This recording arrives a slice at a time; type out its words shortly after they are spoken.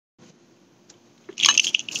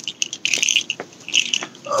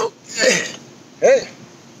Hey,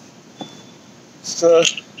 so,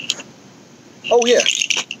 oh yeah,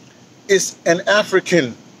 it's an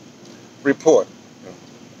African report,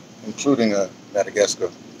 including Madagascar.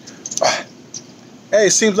 Hey,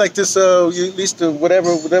 it seems like this, at least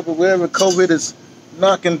whatever COVID is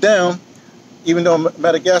knocking down, even though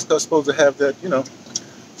Madagascar is supposed to have that,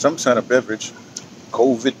 some kind of beverage,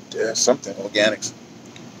 COVID, something, organics.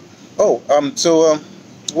 Oh,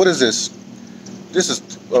 what is this? This is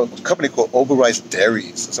a company called Overrice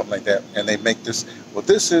Dairies or something like that, and they make this. Well,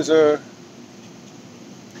 this is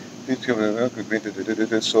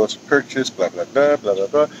source purchase, blah blah blah blah blah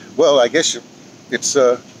blah. Well, I guess it's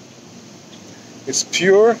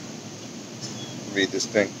pure. Read this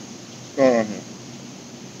thing.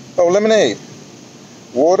 Oh, lemonade,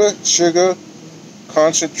 water, sugar,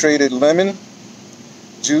 concentrated lemon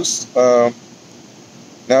juice,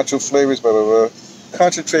 natural flavors, blah blah blah.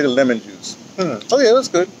 Concentrated lemon juice. Oh yeah, that's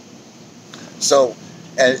good. So,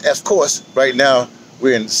 and of course, right now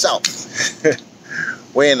we're in the South.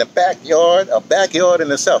 We're in the backyard, a backyard in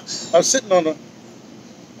the South. I'm sitting on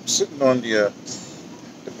the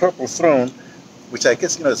purple throne, which I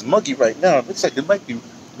guess is muggy right now. It looks like it might be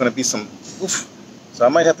going to be some oof. So I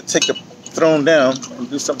might have to take the throne down and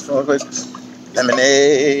do something from the place.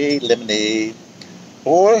 Lemonade.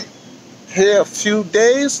 Boy, here a few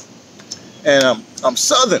days, and I'm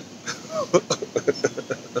Southern.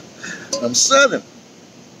 I'm Southern.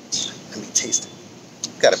 Let me taste it.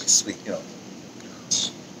 Gotta be sweet,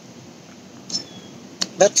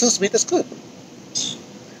 Not too sweet, that's good.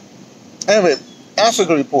 Anyway,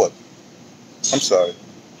 Africa report. I'm sorry.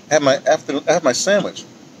 I have my sandwich.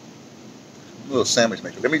 A little sandwich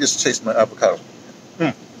maker. Let me just taste my avocado.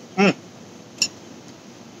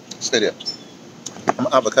 Stay there. I'm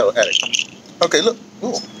an avocado addict. Okay, look.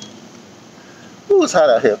 Ooh, it's hot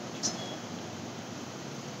out here.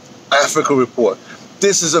 Africa report.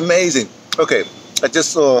 This is amazing. Okay, I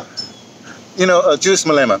just saw, Julius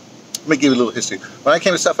Malema. Let me give you a little history. When I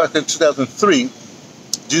came to South Africa in 2003,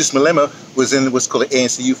 Julius Malema was in what's called the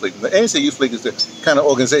ANC Youth League. The ANC Youth League is the kind of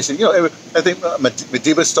organization, I think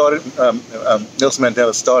Madiba started, Nelson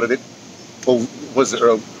Mandela started it, or was it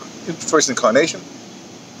first incarnation?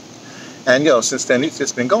 And, since then it's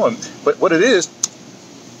just been going. But what it is,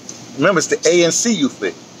 remember, it's the ANC Youth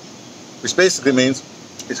League, which basically means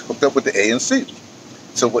it's hooked up with the ANC.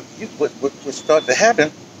 So what started to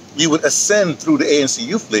happen, you would ascend through the ANC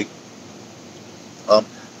Youth League.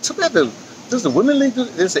 There's the Women League,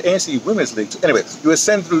 there's the ANC Women's League. Anyway, you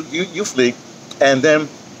ascend through Youth League, and then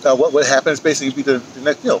what would happen is basically be the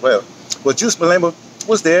next, well, Julius Malema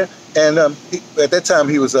was there, and at that time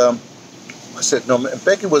he was,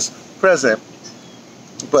 Becky was president,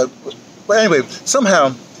 but anyway,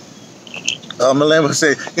 somehow Malema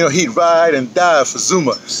said, he'd ride and die for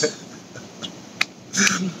Zuma.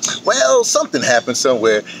 Well, something happened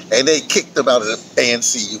somewhere, and they kicked him out of the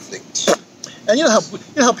ANC Youth League. And you know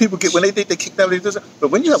how people get when they think they kicked out of the.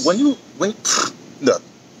 But when look,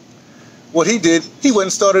 what he did, he went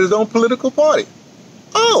and started his own political party.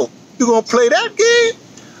 Oh, you gonna play that game?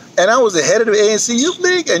 And I was the head of the ANC Youth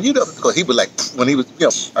League, and because he was like when he was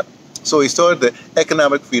so he started the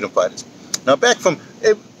Economic Freedom Fighters. Now back from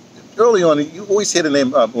early on, you always hear the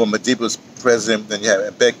name when Madiba was president, then you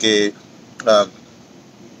had Mbeki,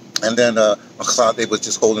 and then They was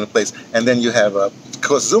just holding the place, and then you have of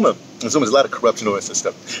course Zuma's a lot of corruption and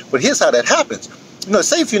stuff. But here's how that happens.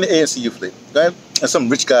 Say if you're in the ANC Youth League, right, and some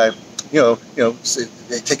rich guy, say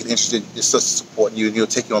they take an interest in you, start supporting you, and you'll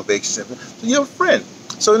take you on vacation. So you're a friend.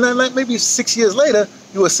 So then, like maybe 6 years later,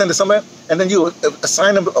 you ascend to somewhere, and then you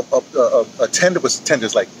assign them a tender. Was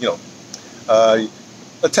tenders like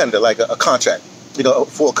a tender, like a contract,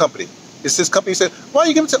 for a company. It's this company said, why are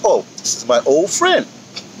you giving it to? Oh, this is my old friend.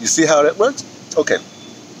 You see how that works? Okay.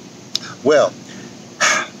 Well,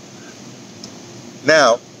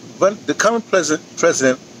 now when the current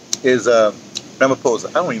president is Ramaphosa.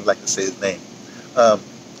 I don't even like to say his name,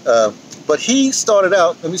 but he started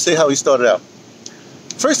out. Let me say how he started out.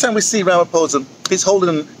 First time we see Ramaphosa, he's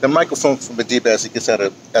holding the microphone from Madiba as he gets out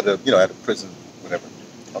of prison, whatever.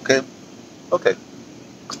 Okay.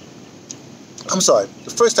 I'm sorry.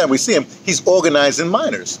 The first time we see him, he's organizing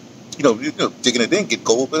miners. Digging it in, get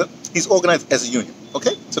gold. But he's organized as a union.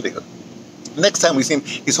 Okay, so they go. Next time we see him,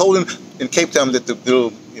 he's holding in Cape Town the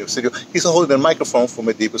little city. He's holding the microphone for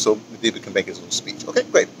Madiba so Madiba can make his little speech. Okay,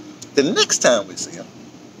 great. The next time we see him,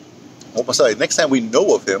 next time we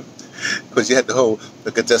know of him, because you had the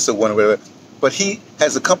Gadessa one or whatever, but he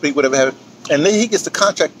has a company, whatever, and then he gets the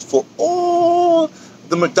contract for all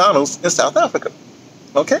the McDonald's in South Africa.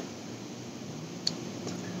 Okay?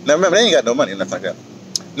 Now remember, they ain't got no money, nothing like that.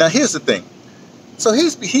 Now here's the thing. So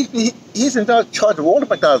he's in charge of all the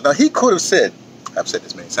McDonald's. Now he could have said, I've said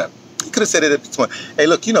this many times, he could have said it at this point, hey,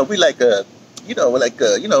 look, we like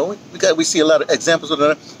we see a lot of examples of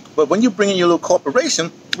that. But when you bring in your little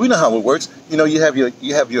corporation, we know how it works. You have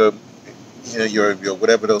your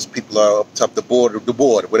whatever those people are up top, the board,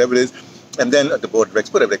 whatever it is, and then the board of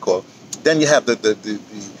directors, whatever they call it. Then you have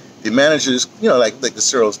the managers, like the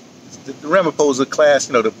Searles, the Ramaphosa class,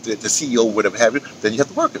 the CEO, whatever have you. Then you have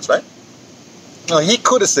the workers, right? He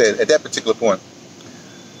could have said at that particular point,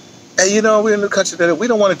 hey, we're in a country that we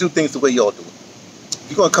don't want to do things the way y'all do it. If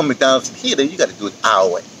you're going to come McDonald's here, then you got to do it our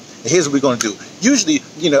way. And here's what we're going to do. Usually,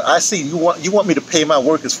 I see you want me to pay my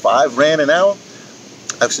workers $5 an hour.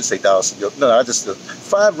 I should say dollars. No, I just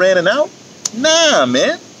 $5 an hour. Nah,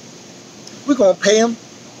 man. We're going to pay them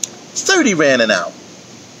 $30 an hour.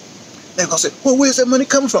 They're going to say, well, where's that money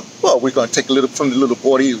coming from? Well, we're going to take a little from the little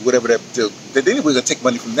body, whatever that. Then we're going to take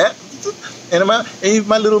money from that. And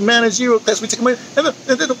my little managerial class, we take money.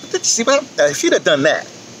 See, if you'd have done that,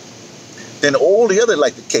 then all the other,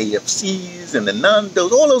 like the KFCs and the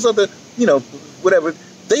Nando's, all those other, whatever,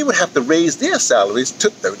 they would have to raise their salaries to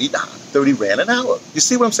 $30 an hour. You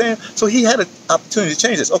see what I'm saying? So he had an opportunity to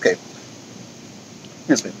change this. Okay.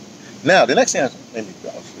 Excuse me. Now, the next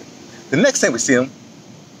thing we see him,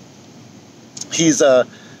 he's, the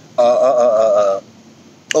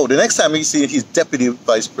next time we see him, he's deputy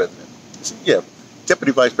vice president. Yeah,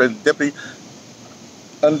 deputy vice president,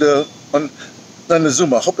 under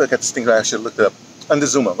Zuma. I hope I got this thing right. I should have looked it up. Under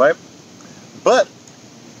Zuma, right? But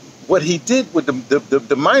what he did with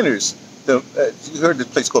the miners, you heard this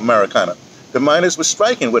place called Maracana. The miners were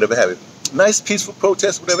striking, whatever have you. Nice, peaceful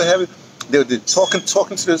protest, whatever have you. They were talking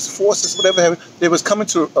to the forces, whatever have you. They was coming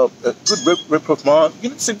to a good reprimand.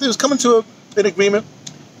 They was coming to an agreement.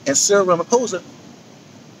 And Cyril Ramaphosa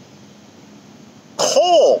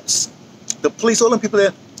calls the police, all them people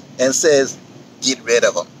there, and says, get rid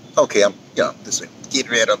of them. Okay, this way, get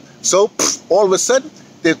rid of them. So, all of a sudden,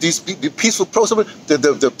 the peaceful protest,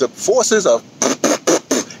 the forces are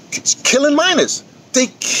killing miners. They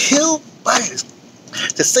kill miners.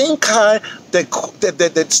 The same guy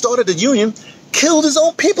that started the union killed his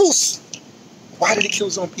own peoples. Why did he kill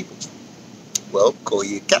his own peoples? Well, call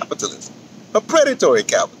you capitalism, a predatory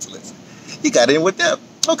capitalist. He got in with them.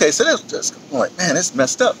 Okay, so that's just like, man, that's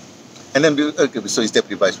messed up. And then, so he's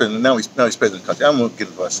deputy vice president. Now he's president of the country. I'm going to get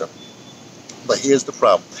into myself. But here's the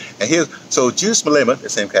problem. And so Julius Malema, the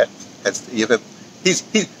same cat,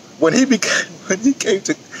 when he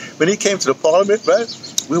came to the parliament, right?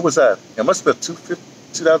 Where was I? It must have been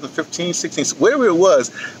 2015, 16, wherever it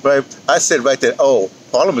was, right? I said right there, oh,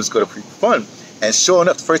 parliament's going to be fun. And sure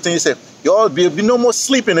enough, the first thing he said, y'all be no more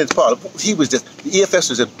sleeping in parliament. The EFS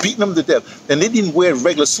was just beating them to death. And they didn't wear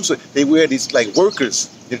regular suits. They wear these like workers,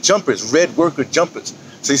 the jumpers, red worker jumpers.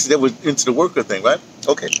 So he said that was into the worker thing, right?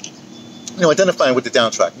 Okay. Identifying with the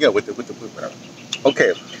downtrodden, with the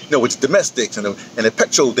okay, with the domestics and the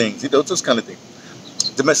petrol things, those kind of things.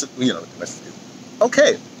 Domestic.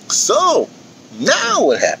 Okay, so now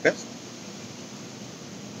what happens?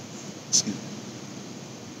 Excuse me.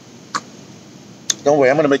 Don't worry,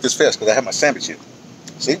 I'm going to make this fast because I have my sandwich here.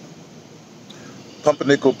 See?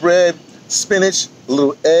 Pumpernickel bread, spinach, a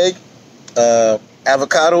little egg,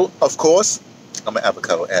 avocado, of course. I'm an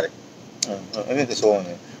avocado addict. I think that's all in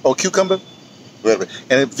there. Oh, cucumber? Whatever.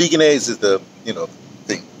 And vegan eggs is the,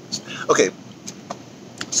 thing. Okay.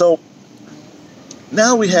 So,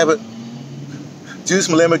 now we have it. Julius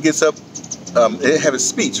Malema gets up, they have a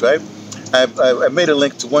speech, right? I made a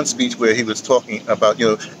link to one speech where he was talking about,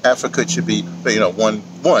 Africa should be, one,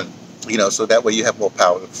 so that way you have more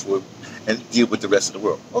power and deal with the rest of the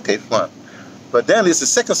world. Okay, fine. But then there's the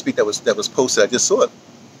second speech that was posted. I just saw it.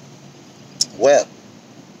 Well,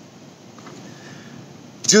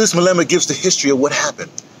 Julius Malema gives the history of what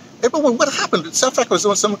happened. Everyone, what happened? South Africa was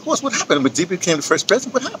doing something close. What happened? When Madiba became the first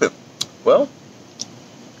president, what happened? Well,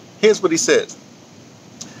 here's what he says.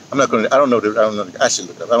 I don't know, I should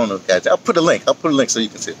look it up. I don't know the guys. I'll put a link so you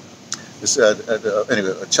can see it. It's,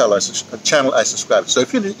 anyway, a channel I subscribe to. So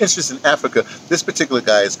if you're interested in Africa, this particular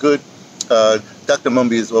guy is good. Dr.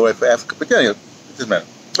 Mumby is all right for Africa. But anyway, it doesn't matter.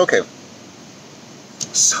 Okay.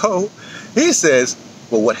 So he says,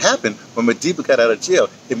 well, what happened when Madiba got out of jail?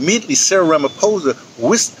 Immediately, Cyril Ramaphosa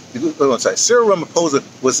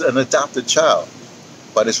was an adopted child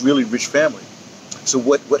by this really rich family. So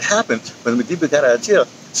what happened when Madiba got out of jail?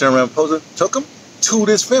 Cyril Ramaphosa took him to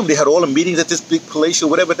this family. They had all the meetings at this big palatial,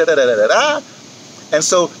 whatever, And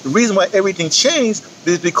so the reason why everything changed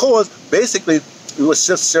is because basically it was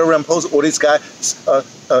just Cyril Ramaphosa or this guy,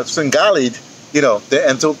 Singali,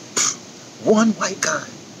 and so one white guy,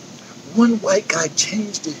 one white guy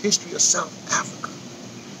changed the history of South Africa.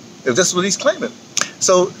 If that's what he's claiming.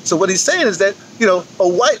 So what he's saying is that, you know, a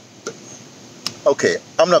white... Okay,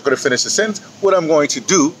 I'm not going to finish the sentence. What I'm going to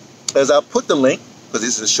do is I'll put the link, because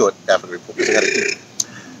this is a short African report.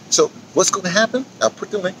 So what's going to happen? I'll put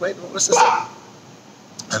the link right over this.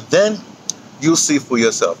 And then you'll see for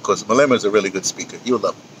yourself, because Malema is a really good speaker. You'll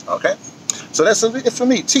love him, okay? So that's it for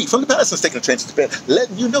me. T, from the past, taking the train to Japan,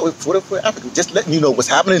 letting you know, for Africa, just letting you know what's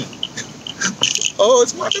happening. Oh,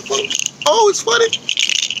 it's wonderful. Oh, it's funny.